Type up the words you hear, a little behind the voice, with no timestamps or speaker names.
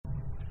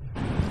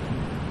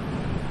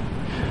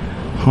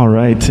All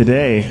right,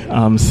 today,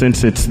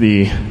 since it's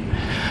the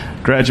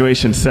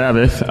graduation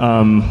Sabbath,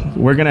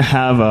 we're going to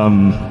have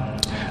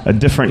a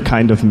different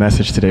kind of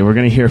message today. We're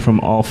going to hear from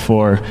all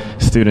four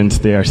students.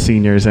 They are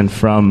seniors, and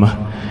from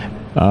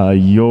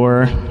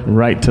your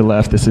right to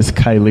left, this is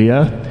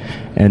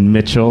Kylea and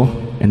Mitchell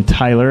and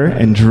Tyler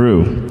and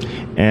Drew.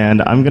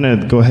 And I'm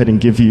going to go ahead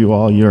and give you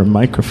all your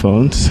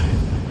microphones.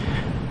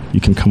 You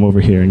can come over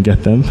here and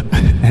get them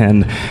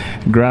and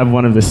grab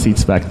one of the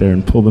seats back there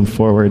and pull them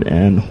forward,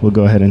 and we'll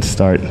go ahead and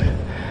start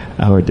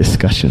our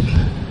discussion.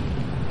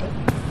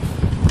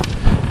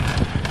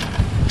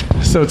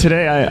 So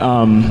today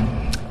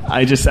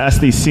I just asked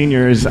these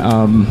seniors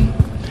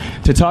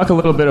to talk a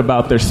little bit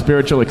about their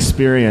spiritual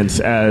experience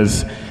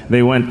as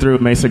they went through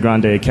Mesa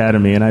Grande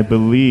Academy, and I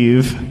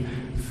believe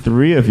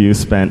 3 of you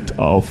spent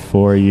all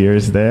 4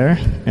 years there,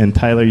 and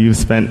Tyler, you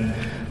spent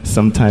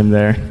some time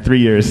there, 3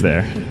 years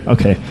there.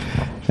 Okay.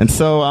 And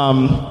so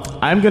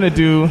I'm going to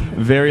do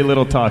very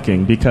little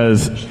talking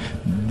because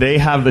they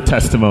have the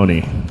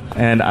testimony,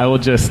 and I will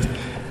just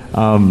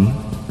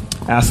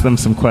ask them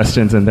some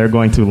questions, and they're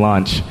going to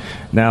launch.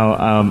 Now,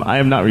 I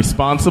am not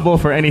responsible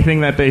for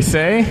anything that they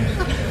say.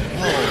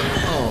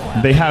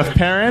 They have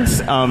parents?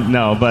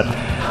 No, but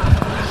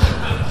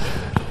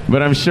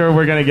I'm sure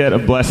we're going to get a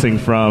blessing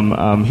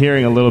from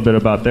hearing a little bit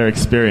about their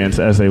experience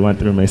as they went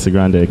through Mesa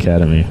Grande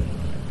Academy.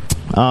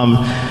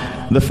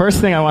 The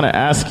first thing I want to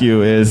ask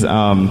you is,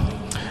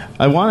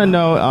 I want to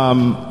know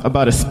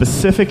about a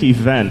specific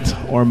event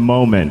or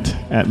moment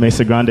at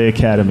Mesa Grande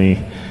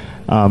Academy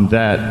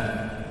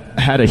that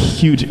had a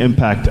huge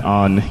impact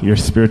on your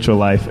spiritual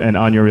life and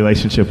on your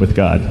relationship with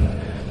God.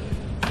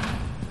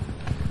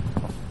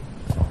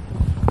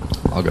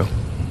 I'll go.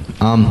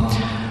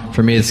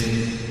 For me, it's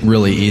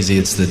really easy.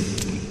 It's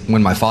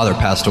when my father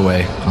passed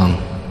away.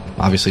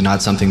 Obviously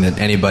not something that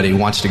anybody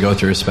wants to go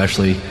through,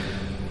 especially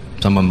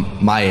someone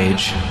my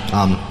age,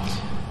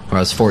 where I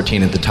was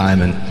 14 at the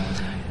time, and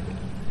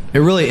it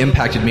really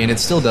impacted me, and it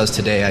still does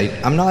today.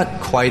 I'm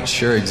not quite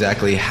sure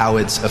exactly how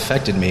it's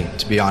affected me,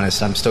 to be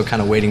honest. I'm still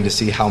kind of waiting to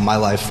see how my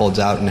life folds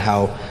out and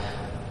how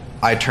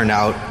I turn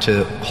out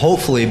to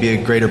hopefully be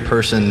a greater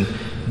person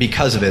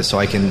because of it, so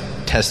I can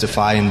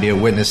testify and be a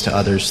witness to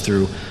others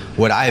through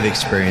what I've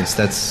experienced.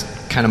 That's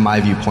kind of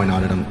my viewpoint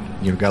on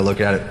it. Got to look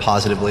at it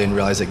positively and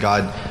realize that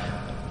God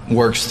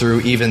works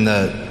through even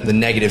the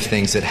negative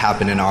things that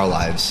happen in our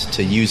lives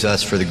to use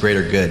us for the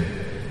greater good.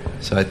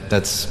 So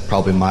that's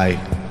probably my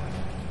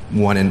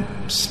one and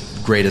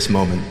greatest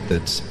moment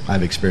that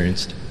I've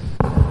experienced.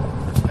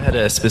 I had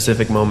a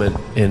specific moment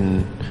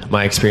in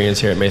my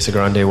experience here at Mesa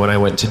Grande when I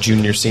went to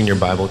junior senior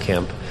Bible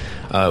camp.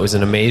 It was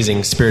an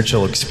amazing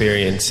spiritual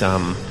experience,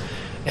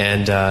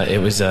 and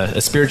it was a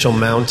spiritual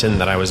mountain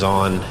that I was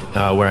on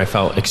where I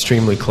felt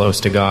extremely close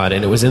to God.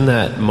 And it was in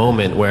that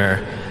moment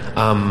where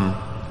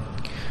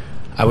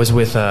I was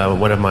with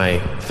one of my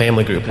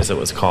family group, as it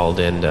was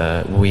called,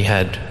 and we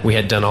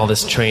had done all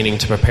this training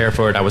to prepare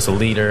for it. I was a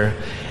leader,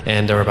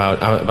 and there were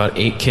about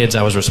 8 kids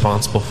I was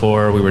responsible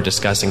for. We were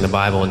discussing the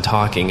Bible and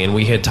talking, and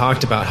we had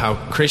talked about how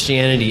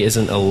Christianity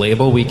isn't a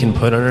label we can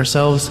put on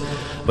ourselves,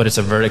 but it's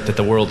a verdict that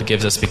the world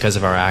gives us because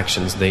of our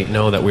actions. They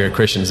know that we are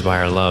Christians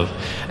by our love.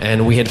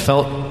 And we had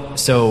felt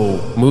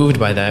so moved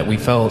by that, we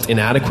felt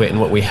inadequate in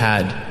what we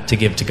had to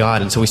give to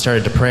God, and so we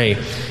started to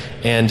pray,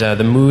 and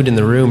the mood in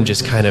the room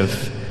just kind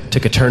of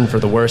took a turn for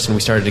the worse, and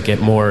we started to get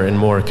more and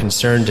more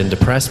concerned and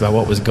depressed about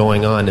what was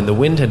going on. And the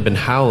wind had been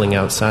howling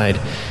outside,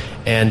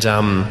 and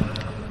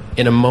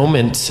in a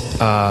moment,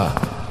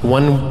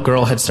 one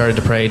girl had started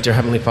to pray, "Dear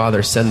Heavenly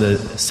Father, send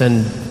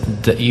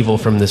the evil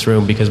from this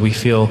room, because we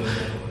feel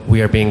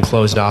we are being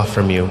closed off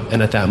from you."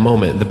 And at that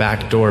moment, the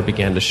back door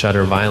began to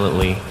shudder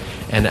violently,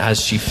 and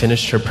as she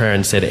finished her prayer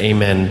and said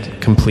amen,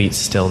 complete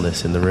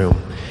stillness in the room.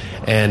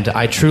 And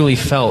I truly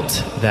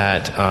felt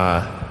that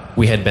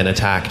we had been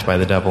attacked by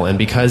the devil, and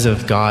because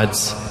of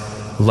God's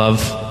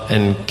love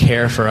and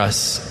care for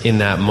us in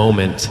that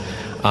moment,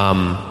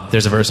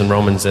 there's a verse in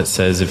Romans that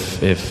says,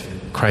 if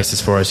Christ is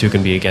for us, who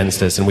can be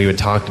against us? And we had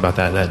talked about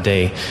that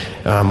day.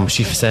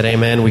 She said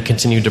amen, we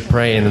continued to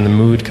pray, and then the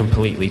mood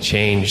completely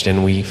changed,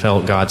 and we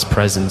felt God's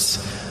presence.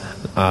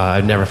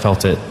 I've never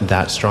felt it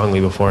that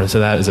strongly before, and so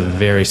that was a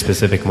very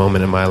specific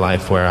moment in my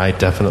life where I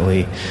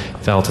definitely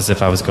felt as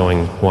if I was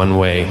going one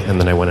way and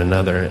then I went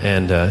another.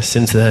 And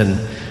since then,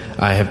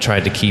 I have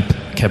tried to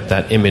kept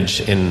that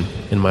image in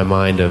my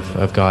mind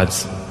of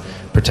God's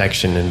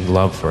protection and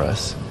love for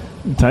us.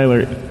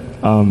 Tyler,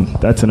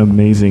 that's an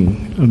amazing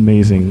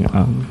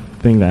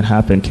thing that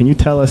happened. Can you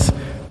tell us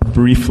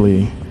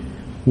briefly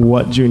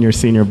what Junior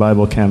Senior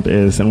Bible Camp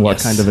is and what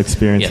kind of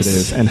experience it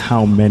is, and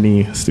how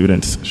many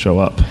students show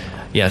up?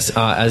 Yes,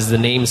 as the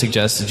name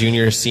suggests,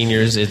 junior,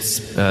 seniors,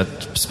 it's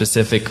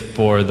specific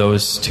for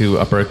those 2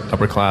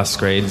 upper class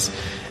grades.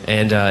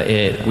 And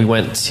we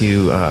went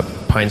to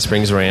Pine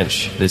Springs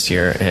Ranch this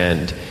year,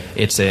 and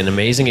it's an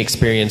amazing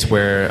experience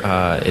where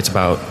it's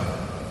about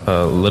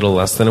a little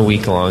less than a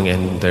week long,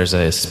 and there's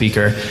a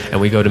speaker,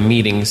 and we go to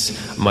meetings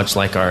much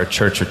like our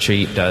church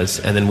retreat does,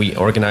 and then we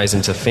organize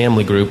into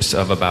family groups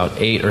of about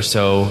 8 or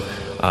so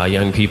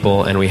young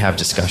people, and we have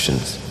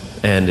discussions.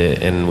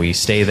 And we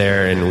stay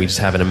there, and we just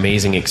have an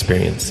amazing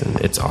experience, and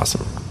it's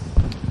awesome.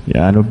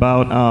 Yeah, and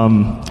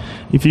about,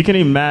 if you can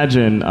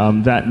imagine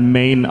that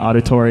main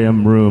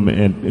auditorium room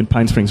in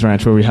Pine Springs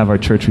Ranch where we have our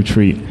church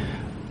retreat,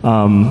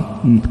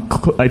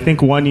 I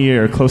think one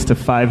year close to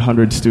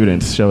 500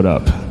 students showed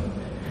up.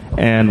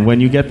 And when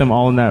you get them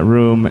all in that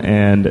room,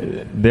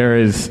 and there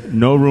is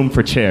no room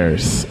for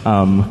chairs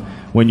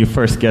when you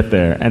first get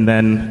there, and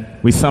then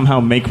we somehow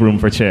make room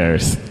for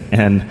chairs.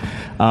 And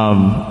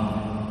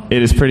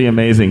it is pretty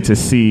amazing to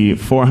see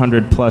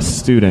 400 plus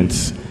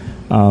students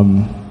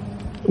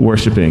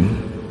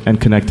worshiping and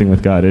connecting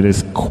with God. It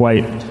is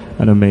quite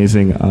an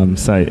amazing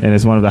sight, and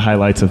it's one of the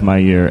highlights of my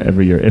year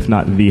every year, if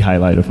not the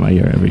highlight of my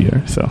year every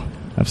year. So,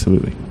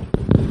 absolutely.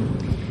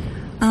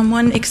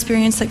 One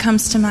experience that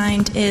comes to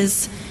mind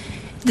is,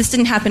 this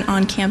didn't happen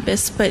on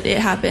campus, but it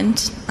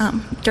happened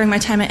during my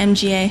time at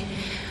MGA.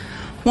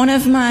 One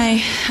of my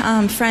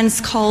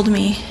friends called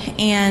me,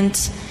 and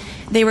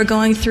they were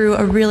going through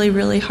a really,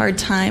 really hard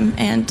time,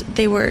 and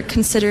they were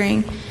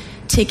considering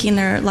taking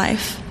their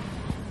life.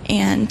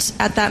 And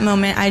at that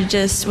moment, I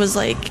just was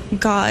like,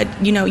 God,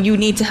 you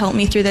need to help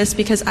me through this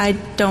because I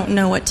don't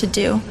know what to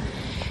do.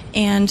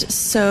 And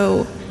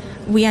so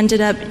we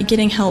ended up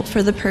getting help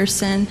for the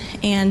person,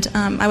 and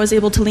I was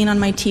able to lean on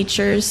my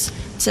teachers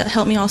to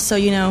help me also,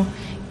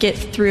 get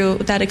through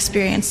that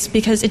experience,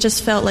 because it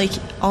just felt like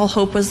all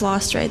hope was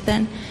lost right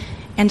then.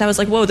 And I was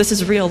like, whoa, this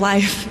is real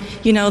life.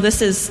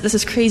 This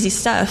is crazy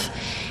stuff.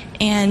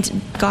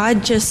 And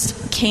God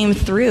just came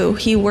through.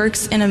 He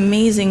works in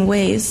amazing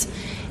ways.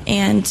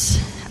 And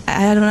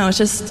I don't know,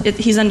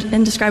 he's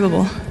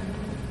indescribable.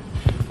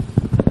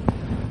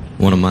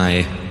 One of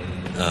my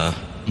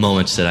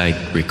moments that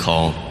I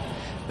recall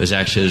was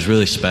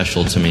really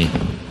special to me.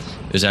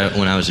 It was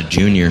when I was a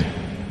junior.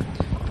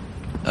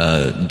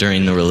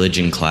 During the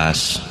religion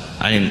class,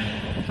 I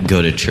didn't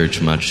go to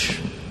church much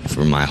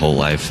for my whole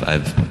life.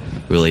 I've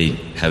really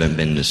haven't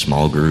been to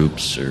small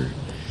groups or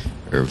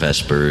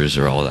Vespers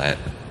or all that.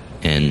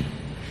 And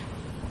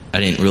I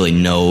didn't really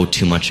know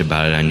too much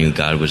about it. I knew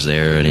God was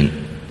there. I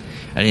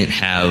didn't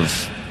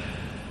have,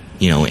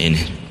 in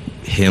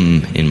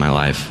Him in my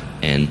life.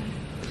 And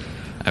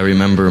I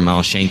remember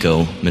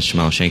Mr.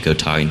 Malashenko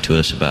talking to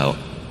us about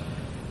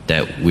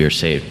that we are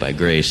saved by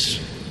grace,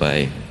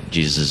 by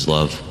Jesus'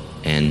 love.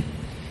 And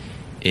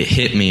it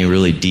hit me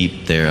really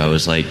deep there. I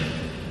was like,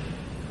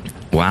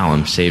 wow,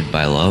 I'm saved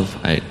by love.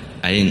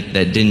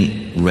 That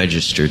didn't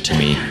register to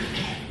me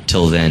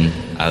till then.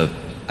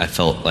 I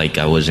felt like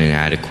I was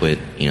inadequate,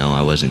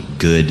 I wasn't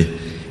good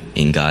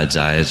in God's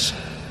eyes,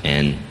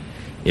 and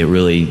it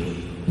really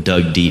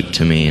dug deep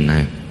to me, and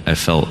I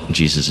felt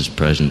Jesus'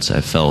 presence.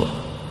 I felt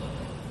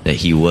that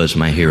He was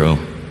my hero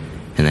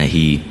and that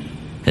He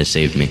has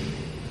saved me.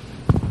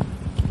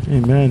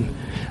 Amen.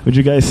 Would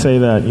you guys say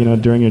that,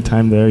 during your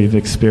time there, you've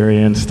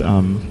experienced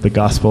the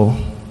gospel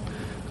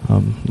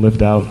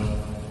lived out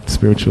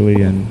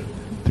spiritually and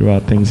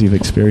throughout things you've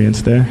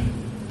experienced there?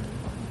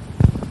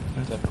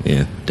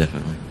 Yeah,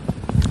 definitely.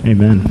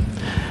 Amen.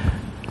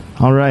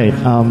 All right.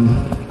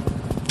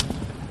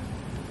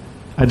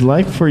 I'd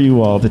like for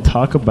you all to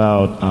talk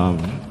about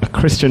a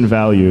Christian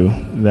value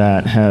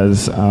that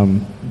has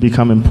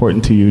become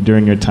important to you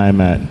during your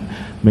time at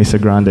Mesa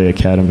Grande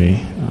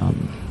Academy.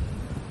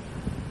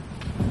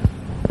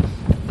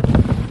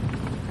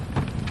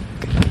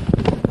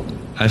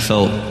 I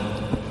felt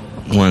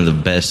one of the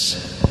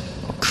best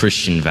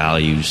Christian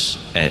values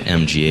at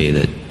MGA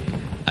that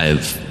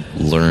I've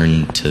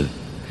learned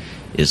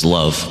is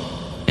love,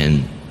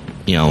 and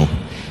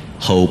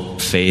hope,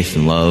 faith,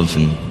 and love,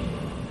 and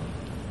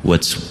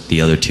what's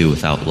the other two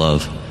without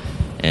love?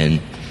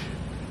 And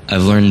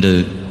I've learned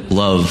to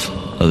love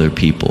other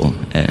people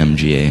at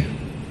MGA.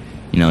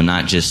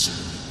 Not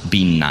just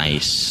be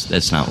nice.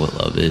 That's not what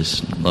love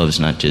is. Love is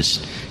not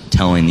just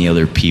telling the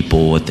other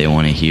people what they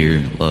want to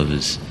hear. Love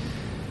is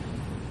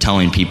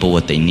telling people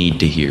what they need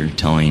to hear,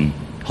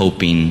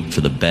 hoping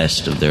for the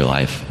best of their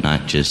life,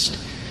 not just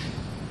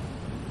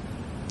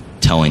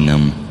telling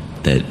them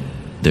that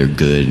they're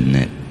good and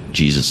that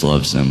Jesus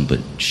loves them, but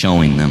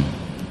showing them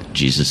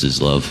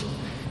Jesus' love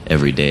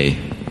every day.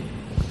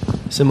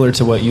 Similar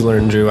to what you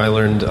learned, Drew, I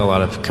learned a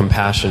lot of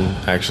compassion,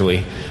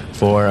 actually,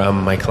 for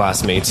my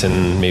classmates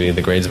and maybe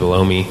the grades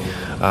below me.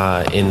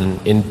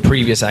 In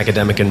previous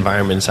academic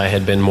environments, I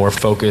had been more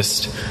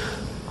focused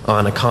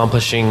on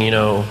accomplishing,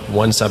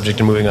 one subject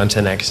and moving on to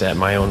the next at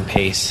my own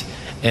pace.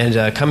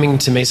 And coming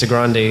to Mesa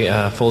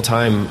Grande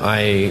full-time,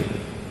 I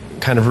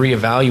kind of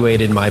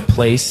reevaluated my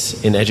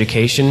place in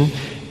education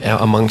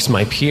amongst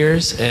my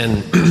peers,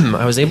 and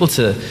I was able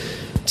to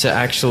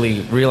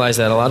actually realize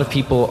that a lot of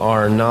people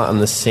are not on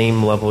the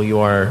same level you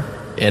are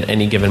at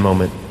any given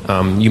moment.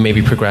 You may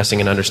be progressing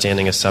and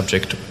understanding a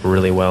subject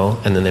really well,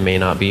 and then they may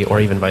not be,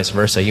 or even vice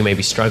versa. You may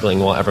be struggling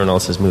while everyone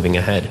else is moving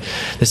ahead.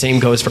 The same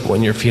goes for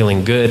when you're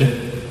feeling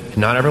good.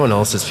 Not everyone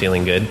else is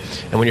feeling good.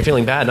 And when you're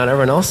feeling bad, not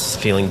everyone else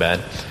is feeling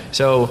bad.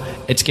 So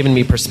it's given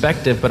me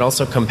perspective, but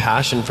also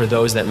compassion for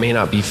those that may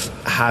not be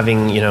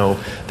having,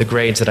 the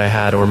grades that I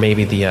had, or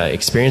maybe the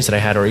experience that I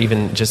had, or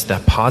even just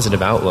that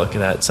positive outlook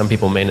that some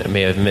people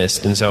may have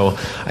missed. And so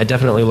I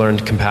definitely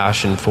learned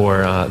compassion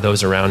for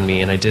those around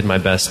me, and I did my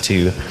best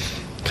to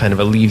kind of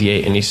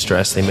alleviate any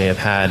stress they may have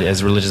had.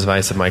 As religious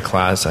advice of my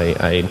class,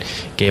 I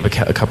gave a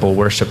couple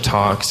worship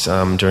talks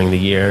during the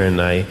year,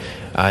 and I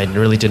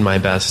really did my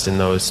best in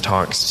those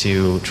talks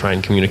to try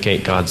and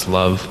communicate God's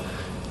love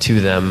to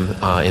them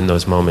in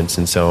those moments.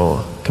 And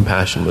so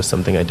compassion was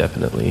something I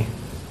definitely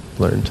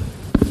learned.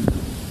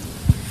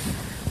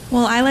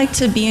 Well, I like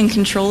to be in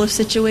control of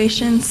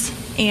situations,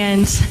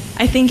 and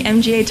I think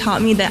MGA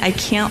taught me that I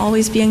can't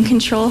always be in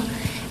control,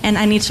 and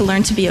I need to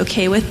learn to be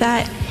okay with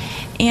that.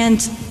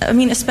 And I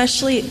mean,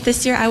 especially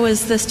this year, I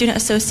was the Student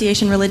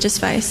Association Religious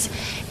Vice,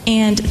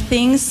 and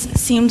things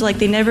seemed like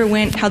they never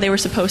went how they were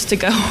supposed to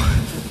go.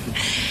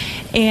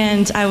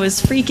 And I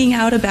was freaking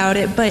out about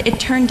it, but it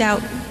turned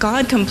out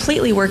God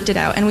completely worked it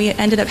out, and we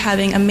ended up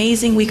having an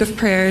amazing week of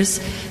prayers,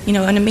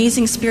 an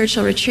amazing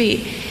spiritual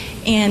retreat.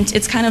 And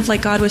it's kind of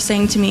like God was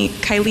saying to me,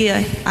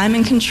 Kailea, I'm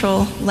in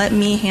control, let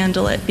me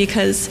handle it,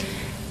 because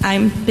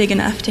I'm big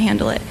enough to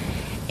handle it.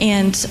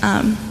 And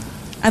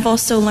I've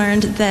also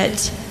learned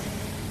that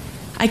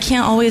I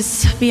can't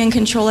always be in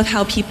control of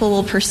how people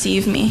will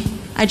perceive me.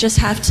 I just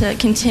have to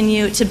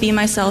continue to be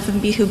myself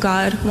and be who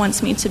God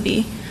wants me to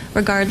be,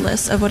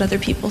 regardless of what other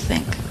people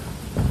think.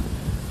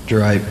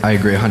 Drew, I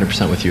agree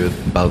 100% with you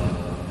about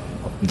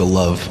the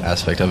love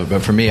aspect of it.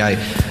 But for me, I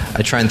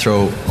try and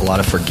throw a lot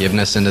of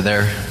forgiveness into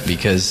there,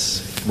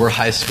 because we're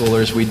high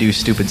schoolers. We do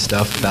stupid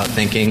stuff without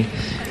thinking.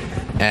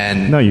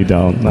 And No, you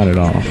don't. Not at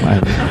all.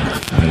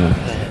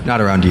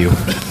 not around you.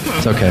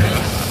 It's okay.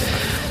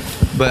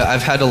 But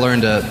I've had to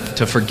learn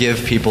to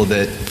forgive people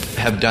that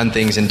have done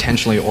things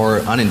intentionally or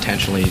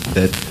unintentionally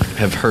that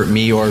have hurt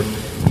me or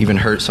even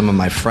hurt some of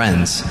my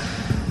friends.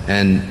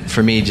 And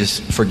for me,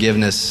 just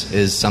forgiveness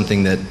is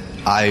something that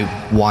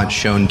I want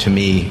shown to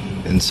me.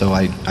 And so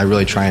I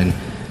really try and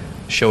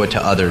show it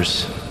to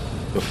others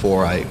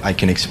before I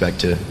can expect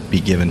to be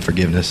given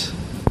forgiveness.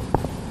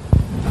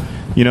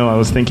 I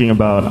was thinking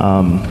about,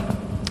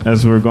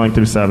 as we were going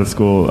through Sabbath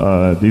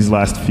school, these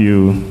last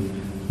few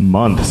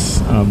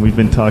months, we've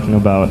been talking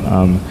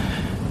about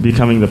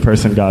becoming the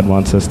person God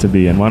wants us to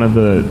be. And one of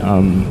the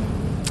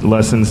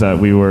lessons that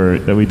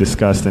we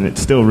discussed, and it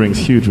still rings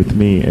huge with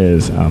me,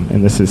 is,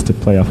 and this is to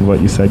play off of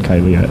what you said,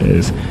 Kailea,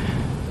 is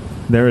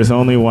there is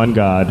only one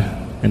God,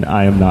 and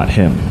I am not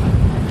Him.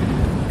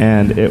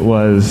 And it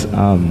was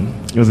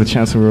a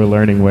chance we were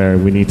learning where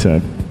we need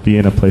to be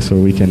in a place where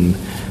we can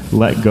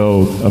let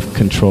go of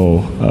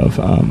control of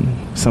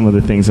some of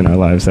the things in our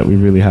lives that we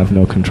really have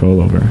no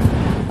control over.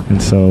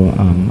 And so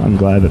I'm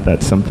glad that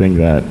that's something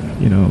that,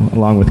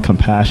 along with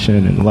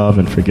compassion and love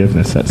and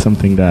forgiveness, that's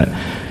something that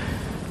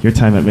your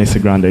time at Mesa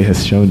Grande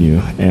has shown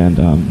you. And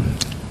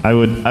I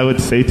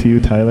would say to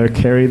you, Tyler,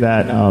 carry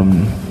that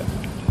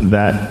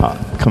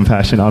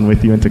compassion on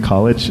with you into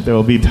college. There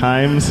will be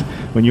times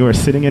when you are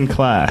sitting in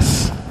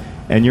class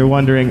and you're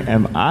wondering,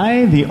 am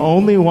I the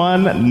only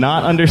one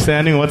not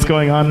understanding what's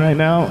going on right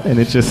now? And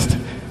it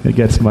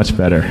gets much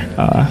better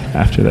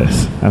after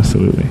this.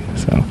 Absolutely.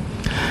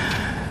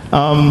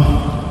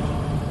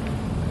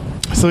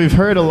 So we've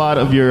heard a lot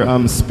of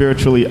your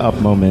spiritually up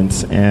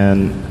moments,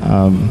 and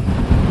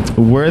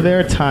were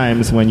there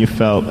times when you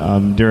felt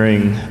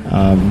during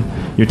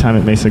your time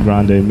at Mesa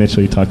Grande,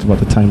 Mitchell, you talked about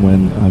the time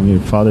when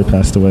your father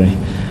passed away,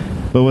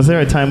 but was there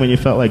a time when you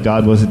felt like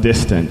God was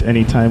distant?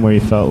 Any time where you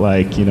felt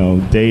like,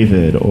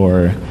 David,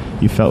 or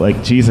you felt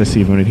like Jesus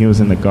even when he was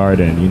in the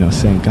garden,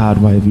 saying,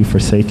 God, why have you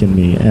forsaken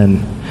me?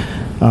 And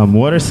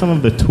what are some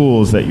of the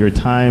tools that your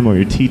time or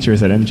your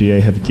teachers at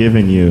MGA have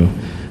given you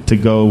to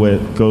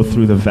go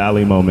through the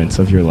valley moments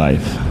of your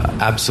life?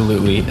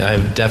 Absolutely.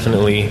 I've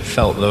definitely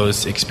felt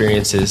those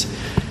experiences.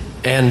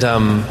 And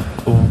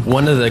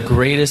one of the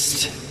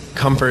greatest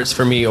comforts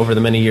for me over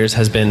the many years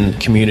has been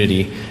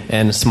community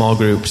and small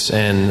groups.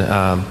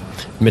 And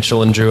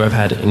Mitchell and Drew, I've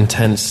had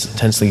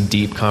intensely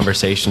deep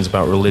conversations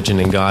about religion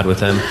and God with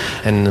them.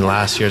 And in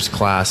last year's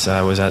class,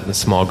 I was at the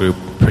small group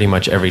pretty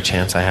much every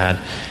chance I had.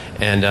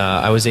 And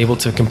I was able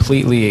to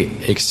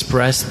completely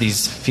express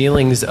these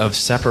feelings of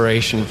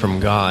separation from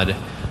God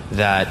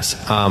that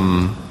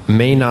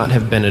may not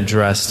have been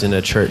addressed in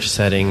a church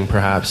setting,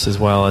 perhaps, as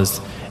well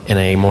as in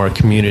a more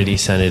community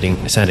setting.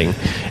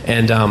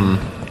 And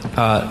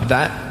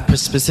that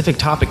specific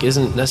topic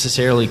isn't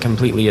necessarily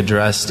completely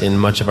addressed in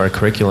much of our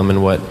curriculum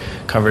and what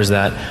covers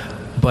that.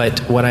 But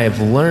what I have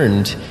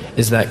learned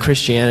is that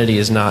Christianity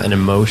is not an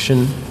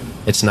emotion,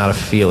 it's not a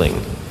feeling.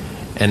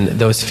 And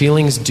those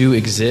feelings do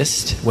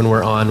exist when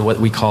we're on what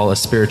we call a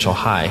spiritual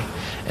high.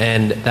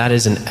 And that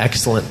is an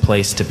excellent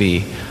place to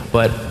be.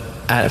 But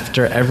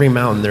after every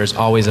mountain, there's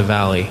always a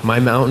valley. My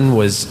mountain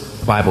was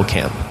Bible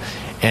camp.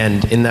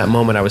 And in that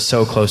moment, I was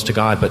so close to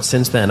God. But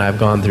since then, I've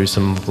gone through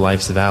some of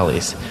life's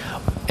valleys.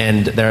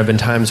 And there have been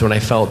times when I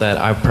felt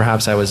that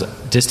perhaps I was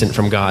distant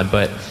from God.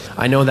 But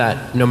I know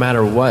that no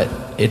matter what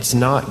it's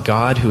not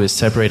God who is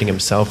separating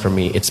himself from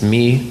me. It's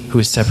me who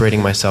is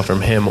separating myself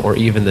from him, or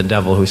even the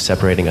devil who's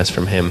separating us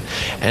from him.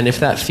 And if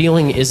that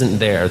feeling isn't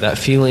there, that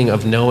feeling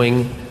of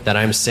knowing that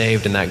I'm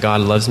saved and that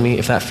God loves me,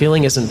 if that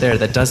feeling isn't there,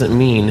 that doesn't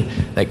mean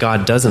that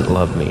God doesn't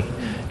love me.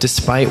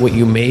 Despite what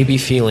you may be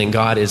feeling,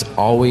 God is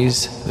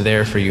always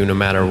there for you no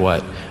matter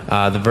what.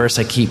 The verse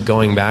I keep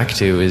going back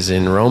to is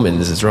in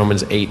Romans. It's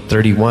Romans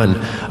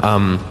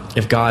 8:31.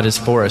 If God is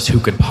for us,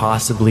 who could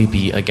possibly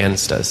be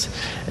against us?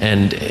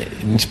 And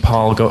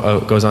Paul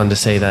goes on to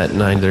say that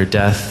neither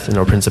death,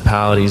 nor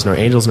principalities, nor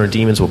angels, nor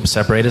demons will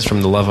separate us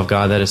from the love of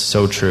God. That is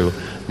so true.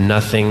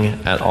 Nothing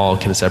at all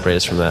can separate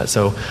us from that.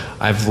 So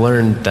I've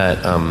learned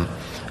that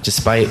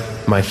despite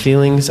my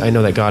feelings, I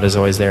know that God is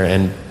always there,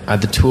 and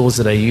the tools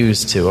that I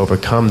use to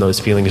overcome those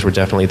feelings were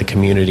definitely the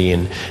community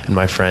and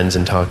my friends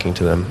and talking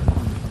to them.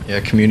 Yeah,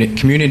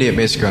 community at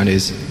Mesa Grande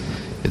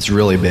it's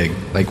really big.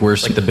 We're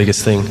like the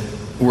biggest thing.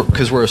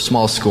 Because we're a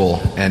small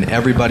school, and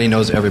everybody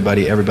knows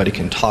everybody. Everybody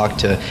can talk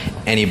to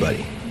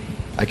anybody.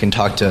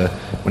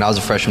 When I was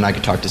a freshman, I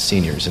could talk to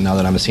seniors, and now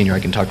that I'm a senior, I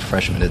can talk to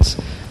freshmen.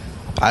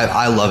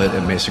 I love it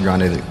at Mesa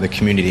Grande, the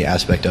community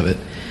aspect of it.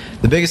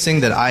 The biggest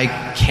thing that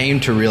I came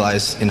to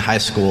realize in high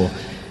school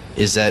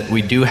is that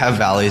we do have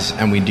valleys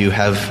and we do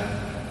have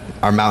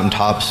our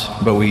mountaintops,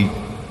 but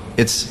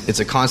it's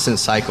a constant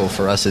cycle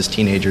for us as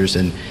teenagers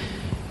and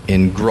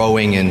in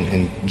growing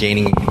and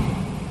gaining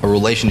a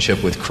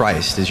relationship with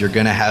Christ. Is you're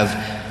going to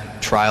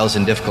have trials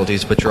and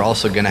difficulties, but you're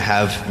also going to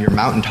have your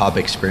mountaintop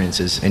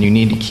experiences, and you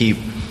need to keep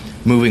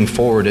moving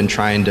forward and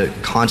trying to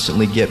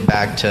constantly get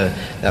back to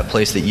that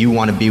place that you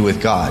want to be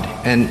with God.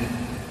 And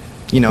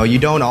you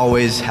don't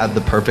always have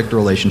the perfect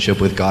relationship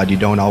with God. You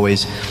don't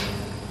always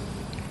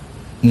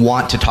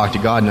want to talk to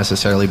God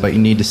necessarily, but you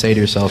need to say to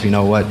yourself, you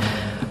know what?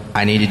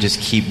 I need to just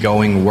keep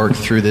going, work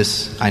through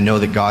this. I know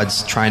that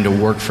God's trying to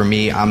work for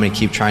me. I'm going to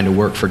keep trying to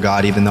work for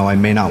God, even though I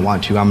may not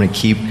want to. I'm going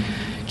to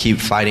keep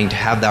fighting to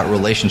have that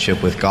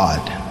relationship with God.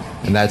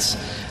 And that's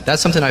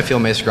something I feel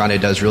Mesa Grande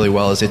does really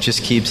well, is it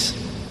just keeps,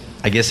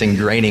 I guess,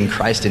 ingraining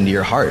Christ into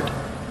your heart.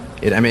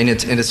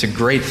 It's a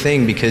great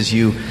thing because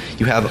you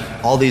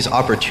have all these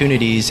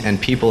opportunities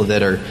and people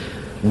that are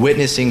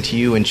witnessing to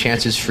you and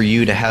chances for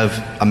you to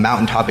have a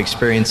mountaintop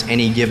experience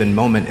any given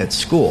moment at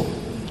school.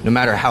 No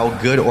matter how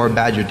good or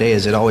bad your day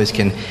is, it always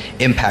can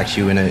impact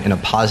you in a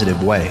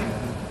positive way.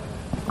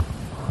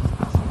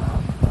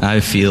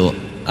 I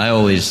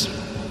always,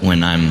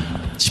 when I'm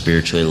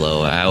spiritually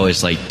low, I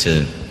always like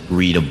to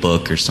read a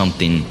book or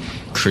something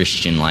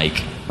Christian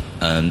like.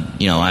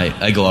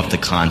 I go off the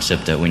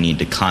concept that we need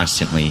to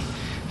constantly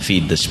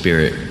feed the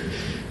Spirit.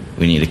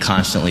 We need to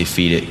constantly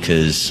feed it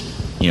because,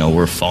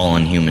 we're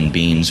fallen human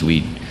beings.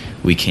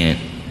 We can't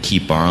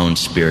keep our own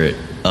spirit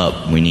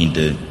up. We need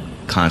to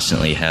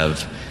constantly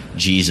have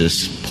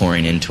Jesus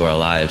pouring into our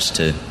lives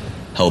to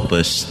help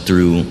us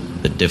through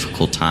the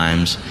difficult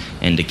times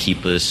and to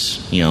keep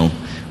us,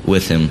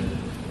 with Him.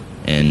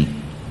 And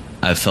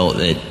I felt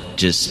that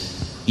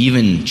just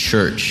even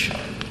church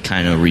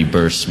kind of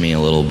rebirths me a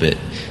little bit.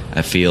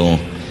 I feel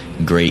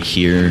great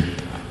here,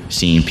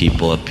 seeing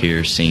people up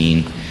here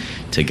singing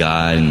to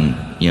God, and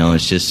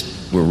it's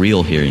just we're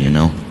real here,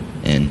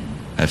 and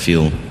I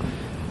feel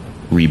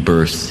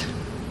rebirthed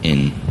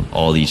in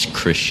all these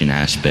Christian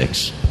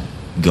aspects,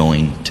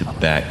 going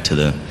back to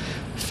the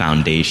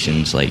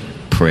foundations like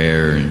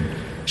prayer and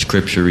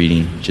scripture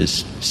reading,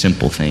 just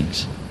simple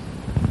things.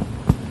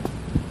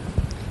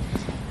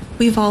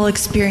 We've all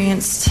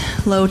experienced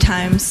low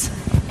times,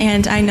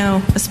 and I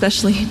know,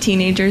 especially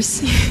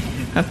teenagers,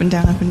 up and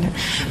down,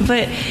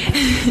 but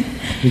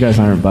you guys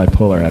aren't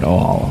bipolar at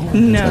all.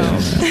 No.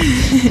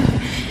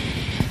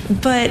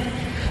 But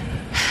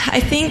I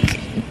think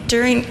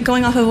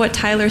going off of what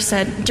Tyler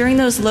said, during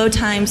those low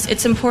times,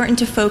 it's important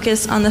to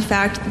focus on the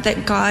fact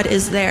that God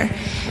is there.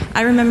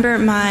 I remember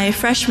my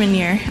freshman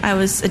year, I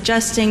was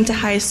adjusting to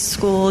high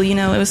school,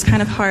 it was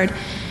kind of hard.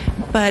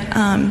 But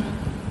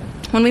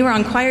when we were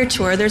on choir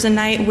tour, there's a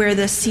night where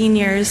the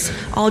seniors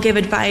all give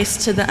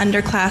advice to the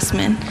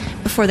underclassmen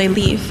before they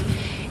leave.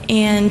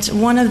 And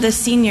one of the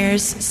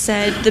seniors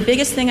said, the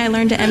biggest thing I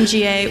learned at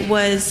MGA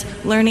was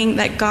learning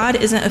that God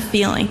isn't a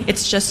feeling,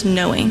 it's just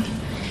knowing.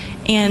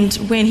 And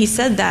when he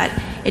said that,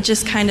 it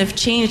just kind of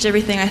changed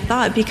everything I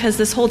thought, because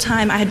this whole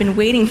time I had been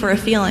waiting for a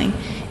feeling.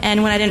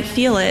 And when I didn't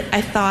feel it,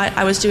 I thought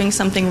I was doing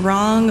something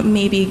wrong.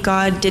 Maybe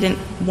God didn't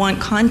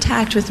want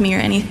contact with me or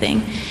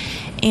anything.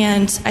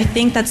 And I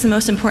think that's the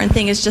most important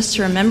thing, is just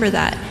to remember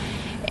that.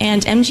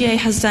 And MGA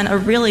has done a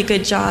really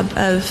good job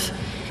of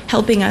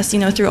helping us,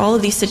 through all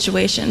of these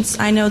situations.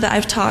 I know that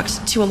I've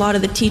talked to a lot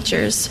of the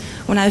teachers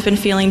when I've been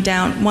feeling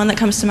down. One that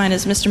comes to mind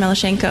is Mr.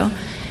 Melashenko.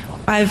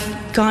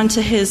 I've gone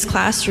to his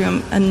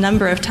classroom a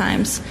number of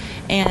times,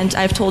 and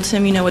I've told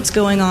him, what's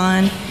going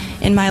on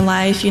in my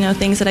life,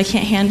 things that I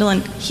can't handle,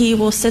 and he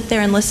will sit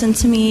there and listen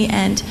to me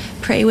and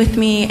pray with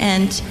me,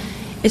 and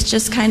it's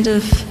just kind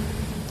of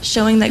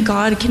showing that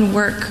God can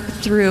work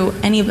through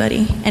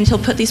anybody, and He'll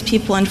put these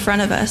people in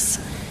front of us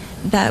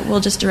that will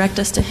just direct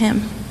us to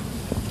Him.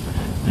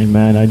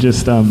 Amen. I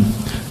just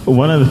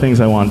one of the things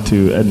I want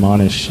to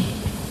admonish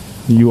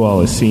you all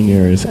as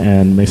seniors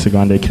and Mesa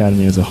Grande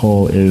Academy as a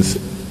whole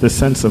is the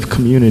sense of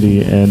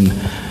community and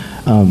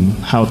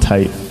how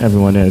tight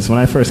everyone is. When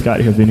I first got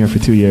here, I've been here for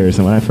 2 years,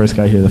 and when I first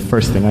got here, the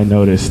first thing I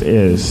noticed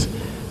is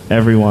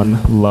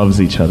everyone loves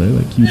each other.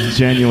 Like, you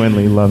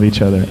genuinely love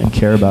each other and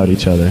care about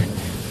each other.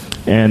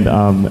 And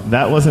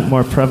that wasn't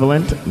more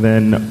prevalent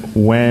than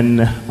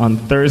when on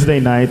Thursday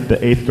night the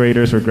 8th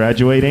graders were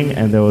graduating,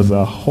 and there was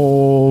a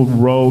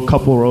whole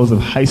couple rows of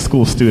high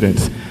school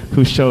students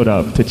who showed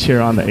up to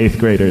cheer on the 8th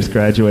graders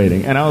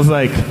graduating. And I was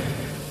like,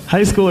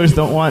 high schoolers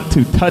don't want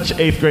to touch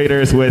 8th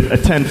graders with a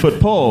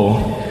 10-foot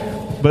pole,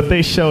 but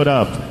they showed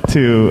up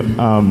to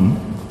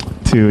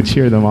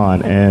cheer them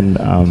on.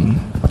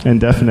 And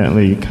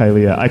definitely,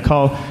 Kylie, I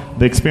call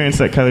the experience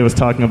that Kylie was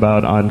talking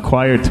about on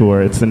choir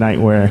tour, it's the night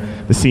where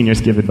the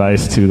seniors give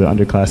advice to the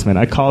underclassmen.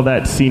 I call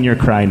that senior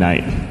cry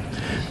night,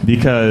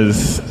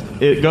 because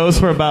it goes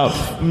for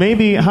about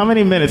maybe, how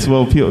many minutes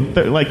will people,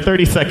 like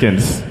 30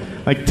 seconds,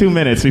 like 2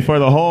 minutes before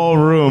the whole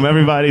room,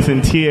 everybody's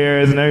in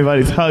tears and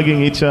everybody's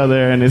hugging each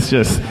other, and it's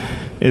just,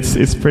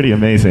 it's pretty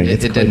amazing. It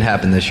didn't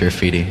happen this year,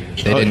 Feedy.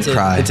 They didn't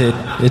cry.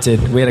 It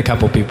did. We had a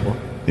couple people.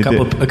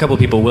 A couple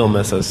people will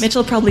miss us.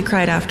 Mitchell probably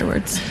cried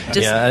afterwards.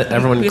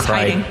 Everyone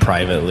cried hiding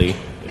privately.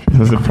 It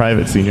was a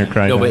private senior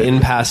cry No, night. but in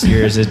past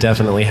years, it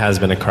definitely has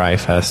been a cry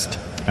fest.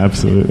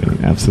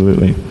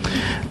 Absolutely.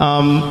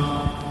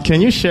 Can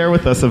you share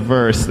with us a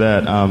verse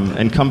that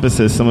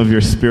encompasses some of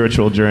your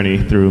spiritual journey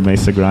through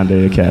Mesa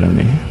Grande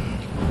Academy?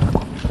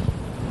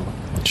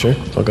 Sure,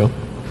 I'll go.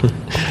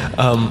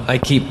 I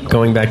keep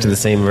going back to the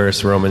same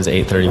verse, Romans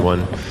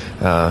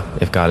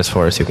 8:31. If God is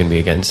for us, who can be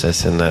against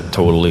us? And that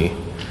totally.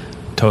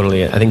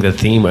 I think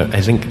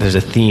there's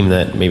a theme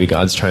that maybe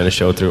God's trying to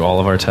show through all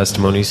of our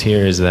testimonies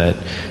here, is that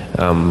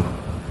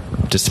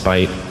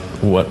despite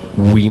what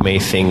we may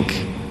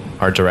think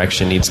our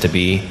direction needs to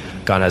be,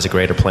 God has a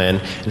greater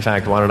plan. In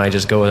fact, why don't I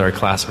just go with our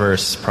class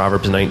verse,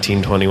 Proverbs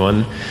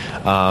 19:21.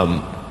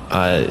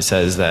 It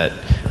says that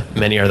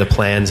many are the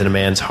plans in a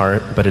man's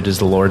heart, but it is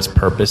the Lord's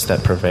purpose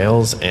that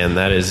prevails, and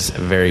that is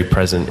very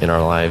present in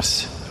our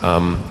lives.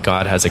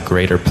 God has a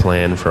greater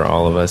plan for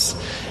all of us,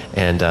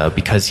 and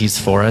because He's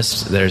for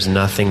us, there's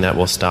nothing that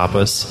will stop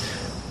us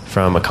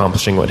from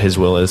accomplishing what His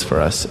will is for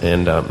us.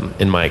 And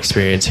in my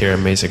experience here at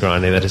Mesa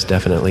Grande, that has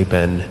definitely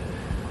been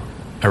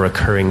a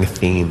recurring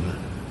theme,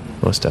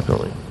 most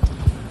definitely.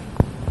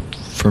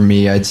 For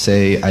me, I'd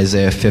say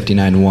Isaiah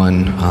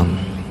 59:1.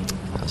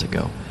 How's it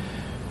go?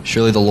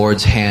 Surely the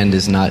Lord's hand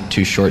is not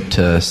too short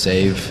to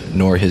save,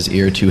 nor His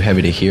ear too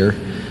heavy to hear.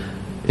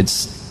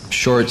 It's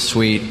short,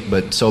 sweet,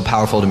 but so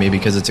powerful to me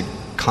because it's a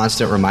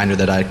constant reminder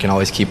that I can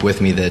always keep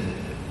with me that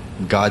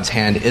God's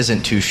hand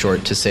isn't too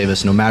short to save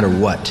us no matter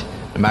what.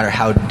 No matter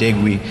how deep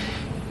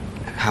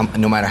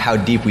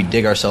we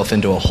dig ourselves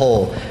into a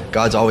hole,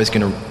 God's always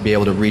going to be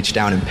able to reach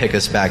down and pick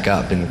us back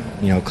up and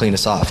clean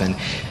us off. And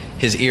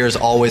His ear is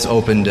always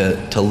open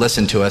to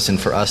listen to us and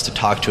for us to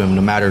talk to Him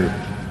no matter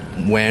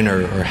when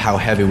or how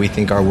heavy we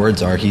think our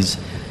words are. He's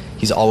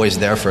always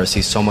there for us.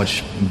 He's so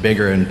much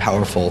bigger and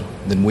powerful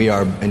than we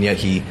are, and yet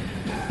He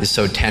is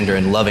so tender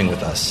and loving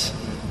with us.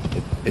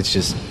 It's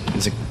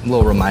a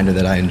little reminder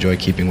that I enjoy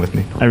keeping with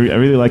me. I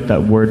really like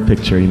that word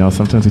picture.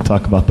 Sometimes we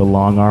talk about the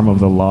long arm of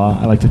the law.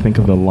 I like to think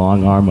of the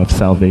long arm of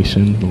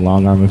salvation, the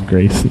long arm of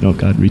grace,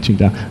 God reaching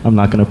down. I'm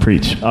not going to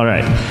preach. All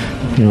right,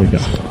 here we go.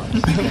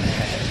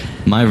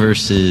 My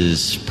verse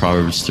is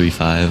Proverbs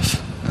 3:5.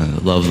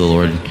 Love the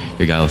Lord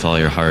your God with all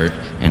your heart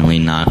and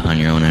lean not on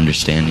your own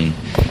understanding.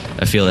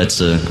 I feel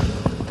that's a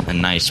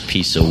nice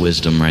piece of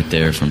wisdom right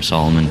there from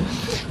Solomon,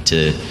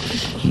 to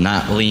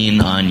not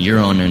lean on your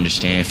own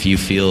understanding. If you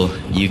feel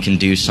you can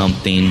do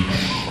something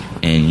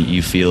and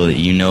you feel that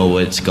you know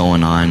what's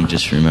going on,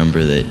 just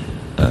remember that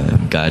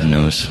God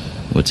knows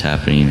what's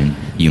happening and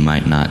you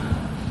might not.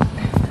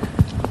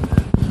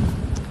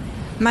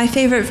 My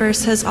favorite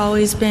verse has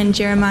always been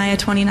Jeremiah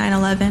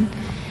 29:11,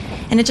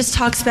 and it just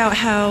talks about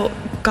how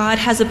God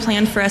has a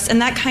plan for us,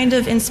 and that kind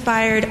of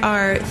inspired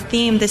our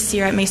theme this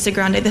year at Mesa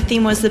Grande. The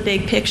theme was the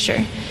big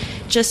picture,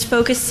 just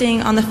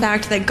focusing on the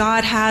fact that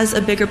God has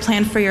a bigger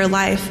plan for your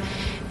life.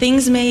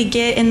 Things may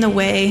get in the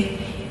way.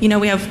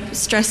 We have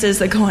stresses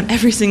that go on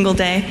every single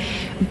day,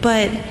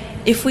 but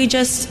if we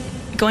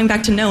going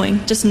back to knowing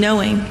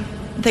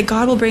that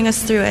God will bring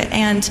us through it,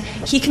 and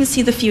He can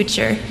see the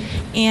future,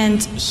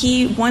 and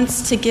He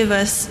wants to give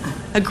us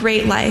a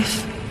great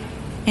life,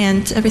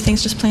 and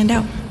everything's just planned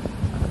out.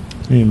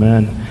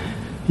 Amen.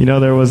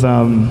 There was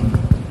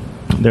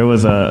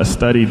a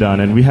study done,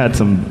 and we had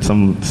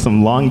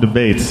some long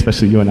debates,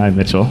 especially you and I,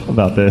 Mitchell,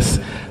 about this.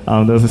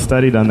 There was a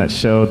study done that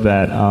showed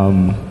that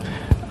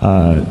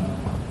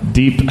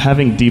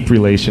having deep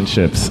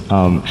relationships,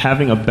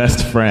 having a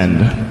best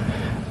friend,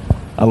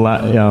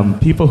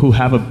 people who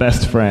have a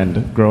best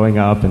friend growing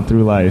up and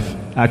through life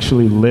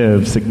actually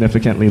live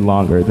significantly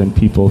longer than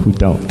people who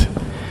don't.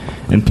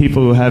 And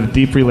people who have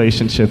deep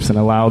relationships and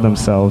allow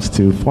themselves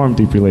to form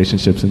deep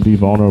relationships and be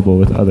vulnerable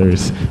with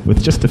others,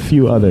 with just a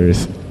few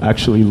others,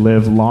 actually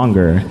live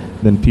longer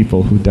than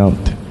people who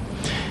don't.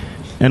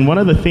 And one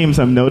of the themes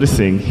I'm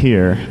noticing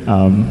here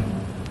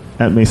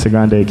at Mesa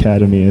Grande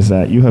Academy is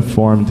that you have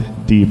formed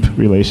deep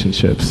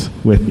relationships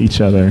with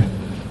each other.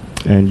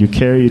 And you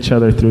carry each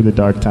other through the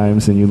dark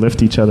times, and you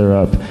lift each other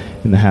up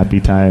in the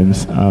happy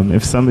times.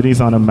 If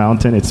somebody's on a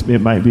mountain, it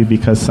might be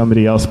because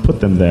somebody else put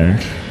them there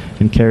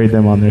and carried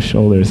them on their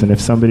shoulders. And if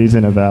somebody's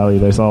in a valley,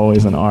 there's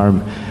always an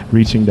arm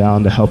reaching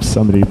down to help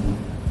somebody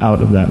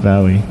out of that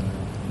valley.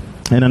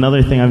 And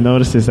another thing I've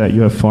noticed is that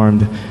you have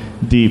formed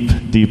deep,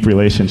 deep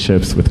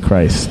relationships with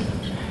Christ.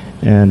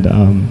 And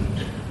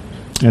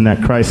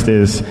that Christ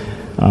is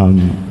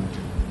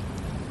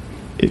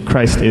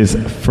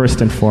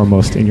first and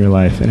foremost in your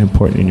life and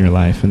important in your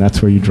life, and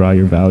that's where you draw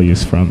your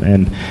values from.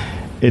 And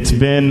it's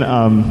been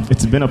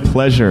a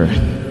pleasure.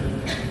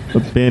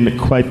 It's been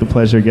quite the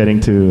pleasure getting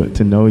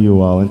to know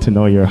you all and to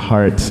know your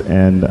hearts.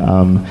 And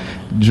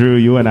Drew,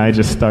 you and I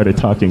just started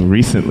talking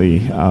recently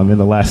in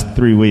the last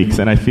 3 weeks,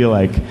 and I feel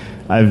like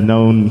I've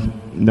known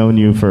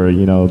you for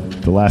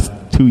the last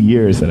 2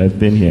 years that I've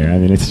been here. I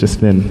mean, it's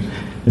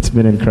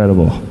been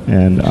incredible.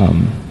 And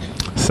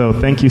so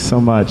thank you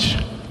so much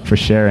for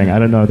sharing. I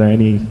don't know, are there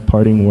any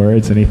parting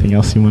words, anything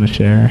else you want to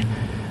share?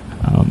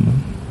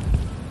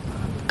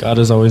 God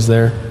is always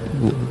there,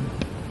 no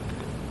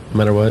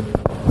matter what.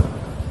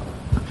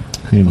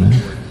 Amen.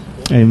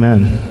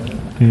 Amen.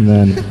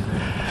 Amen.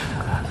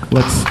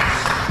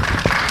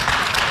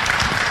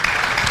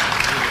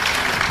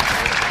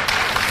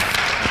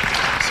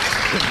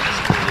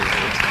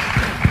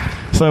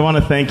 So I want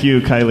to thank you,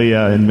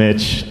 Kylea and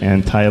Mitch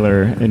and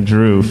Tyler and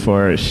Drew,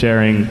 for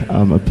sharing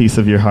a piece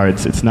of your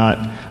hearts. It's not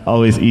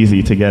always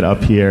easy to get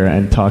up here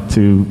and talk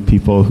to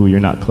people who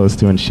you're not close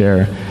to and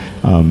share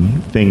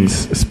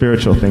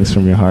spiritual things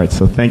from your heart.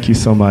 So thank you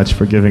so much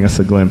for giving us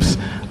a glimpse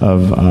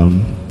of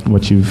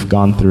what you've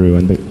gone through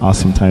and the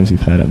awesome times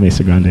you've had at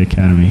Mesa Grande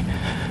Academy.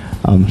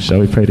 Shall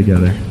we pray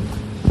together?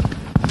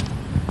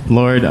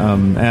 Lord,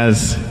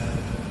 as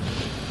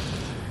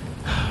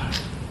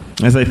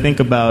I think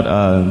about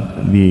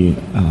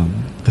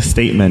the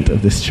statement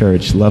of this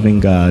church, loving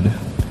God,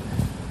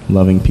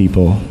 loving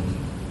people,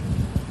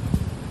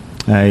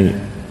 I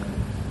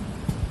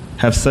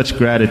have such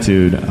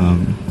gratitude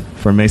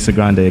for Mesa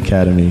Grande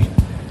Academy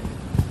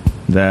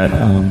that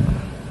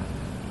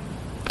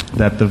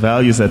the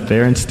values that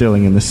they're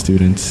instilling in the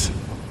students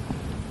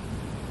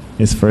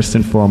is first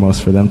and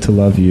foremost for them to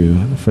love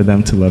you, for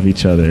them to love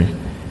each other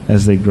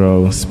as they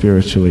grow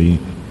spiritually,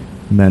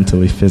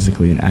 mentally,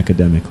 physically, and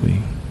academically.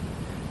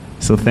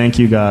 So thank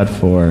you, God,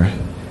 for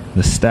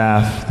the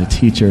staff, the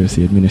teachers,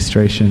 the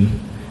administration.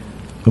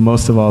 But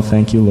most of all,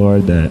 thank you,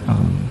 Lord, that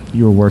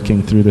you're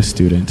working through the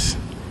students.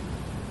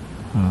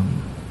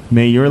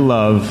 May your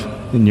love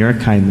and your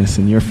kindness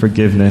and your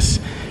forgiveness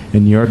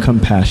and your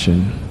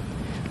compassion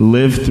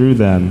live through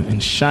them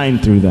and shine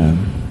through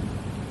them,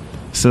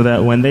 so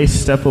that when they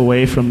step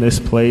away from this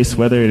place,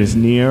 whether it is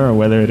near or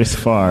whether it is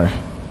far,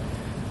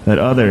 that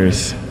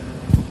others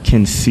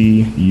can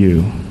see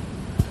you.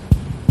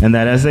 And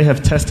that as they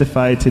have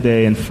testified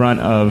today in front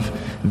of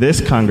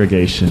this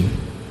congregation,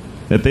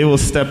 that they will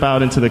step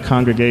out into the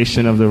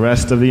congregation of the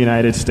rest of the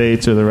United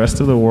States or the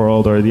rest of the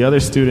world or the other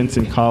students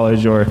in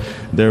college or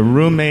their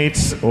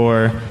roommates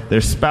or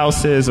their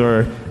spouses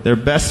or their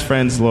best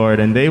friends, Lord,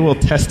 and they will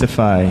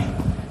testify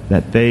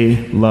that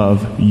they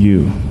love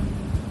you,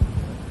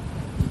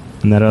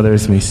 and that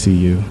others may see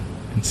you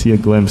and see a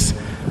glimpse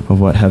of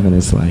what heaven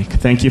is like.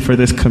 Thank you for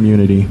this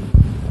community,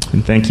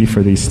 and thank you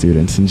for these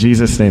students. In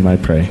Jesus' name I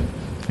pray.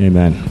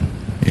 Amen.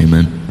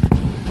 Amen.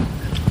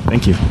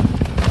 Thank you.